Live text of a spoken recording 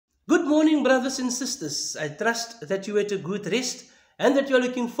Good morning, brothers and sisters. I trust that you had a good rest and that you are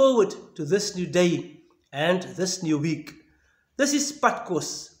looking forward to this new day and this new week. This is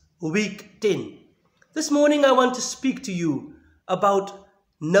Padkos, week 10. This morning I want to speak to you about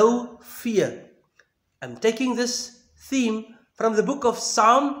no fear. I'm taking this theme from the book of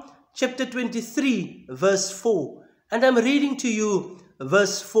Psalm chapter 23 verse 4, and I'm reading to you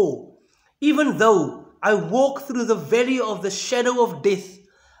verse 4. Even though I walk through the valley of the shadow of death,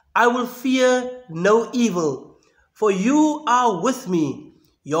 I will fear no evil, for you are with me.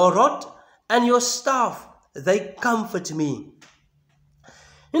 Your rod and your staff, they comfort me.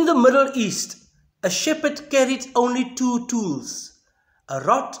 In the Middle East, a shepherd carried only two tools, a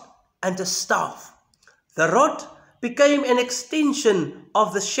rod and a staff. The rod became an extension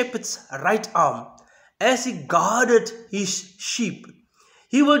of the shepherd's right arm as he guarded his sheep.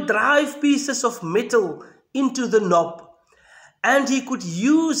 He would drive pieces of metal into the knob, and he could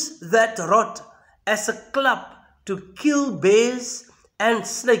use that rod as a club to kill bears and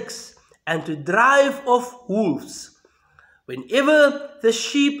snakes and to drive off wolves. Whenever the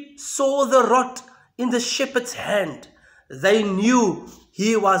sheep saw the rod in the shepherd's hand, they knew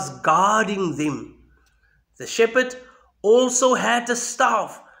he was guarding them. The shepherd also had a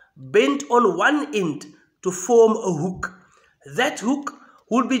staff bent on one end to form a hook. That hook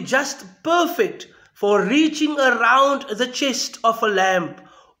would be just perfect for reaching around the chest of a lamb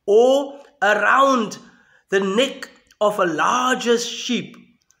or around the neck of a larger sheep.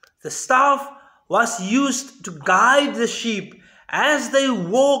 The staff was used to guide the sheep as they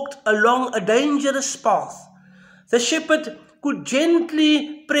walked along a dangerous path. The shepherd could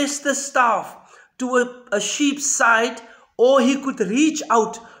gently press the staff to a sheep's side, or he could reach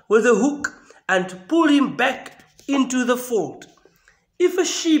out with a hook and pull him back into the fold. If a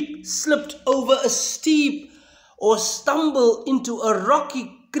sheep slipped over a steep or stumbled into a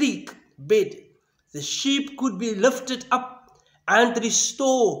rocky creek bed, the sheep could be lifted up and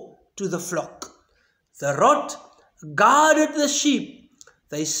restored to the flock. The rod guarded the sheep.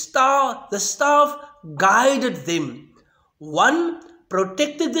 The staff guided them. One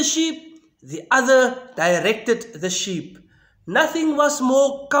protected the sheep, the other directed the sheep. Nothing was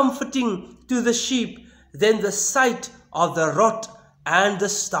more comforting to the sheep than the sight of the rod and the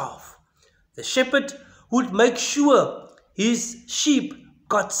staff. The shepherd would make sure his sheep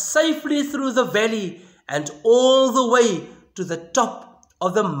got safely through the valley and all the way to the top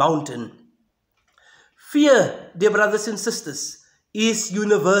of the mountain. Fear, dear brothers and sisters, is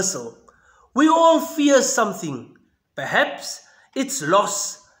universal. We all fear something. Perhaps it's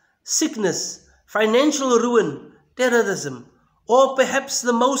loss, sickness, financial ruin, terrorism, or perhaps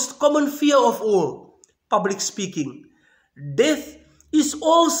the most common fear of all, public speaking. Death is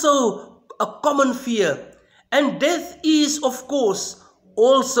also a common fear, and death is, of course,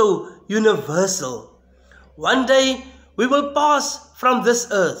 also universal. One day we will pass from this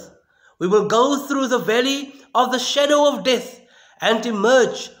earth. We will go through the valley of the shadow of death and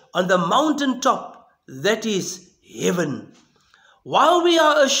emerge on the mountaintop, that is heaven. While we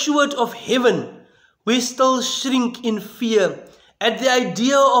are assured of heaven, we still shrink in fear at the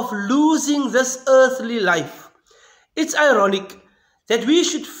idea of losing this earthly life. It's ironic that we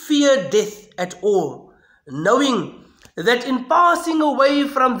should fear death at all, knowing that in passing away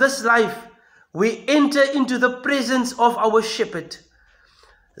from this life, we enter into the presence of our shepherd.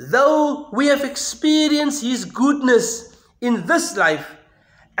 Though we have experienced his goodness in this life,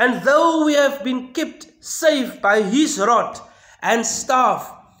 and though we have been kept safe by his rod and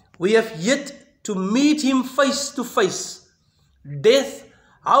staff, we have yet to meet him face to face. Death,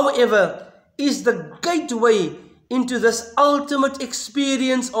 however, is the gateway into this ultimate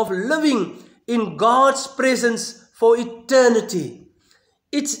experience of living in God's presence for eternity.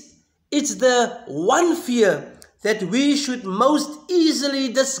 It's the one fear that we should most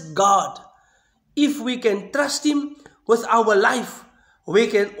easily discard. If we can trust him with our life, we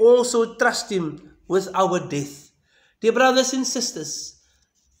can also trust him with our death. Dear brothers and sisters,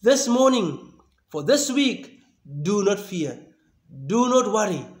 this morning, for this week, do not fear. Do not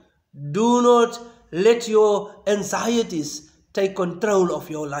worry. Do not let your anxieties take control of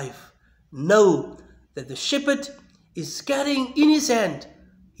your life. Know that the shepherd is carrying in his hand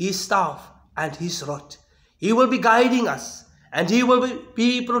his staff and his rod. He will be guiding us and he will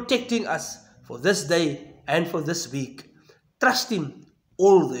be protecting us for this day and for this week. Trust him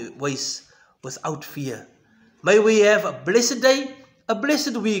always without fear. May we have a blessed day, a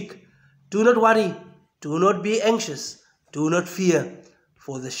blessed week. Do not worry. Do not be anxious. Do not fear.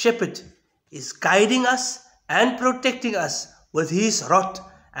 For the shepherd is guiding us and protecting us with his rod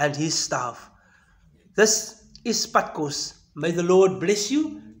and his staff. This is Padkos. May the Lord bless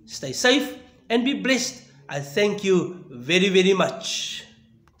you, Stay safe and be blessed. I thank you very, very much.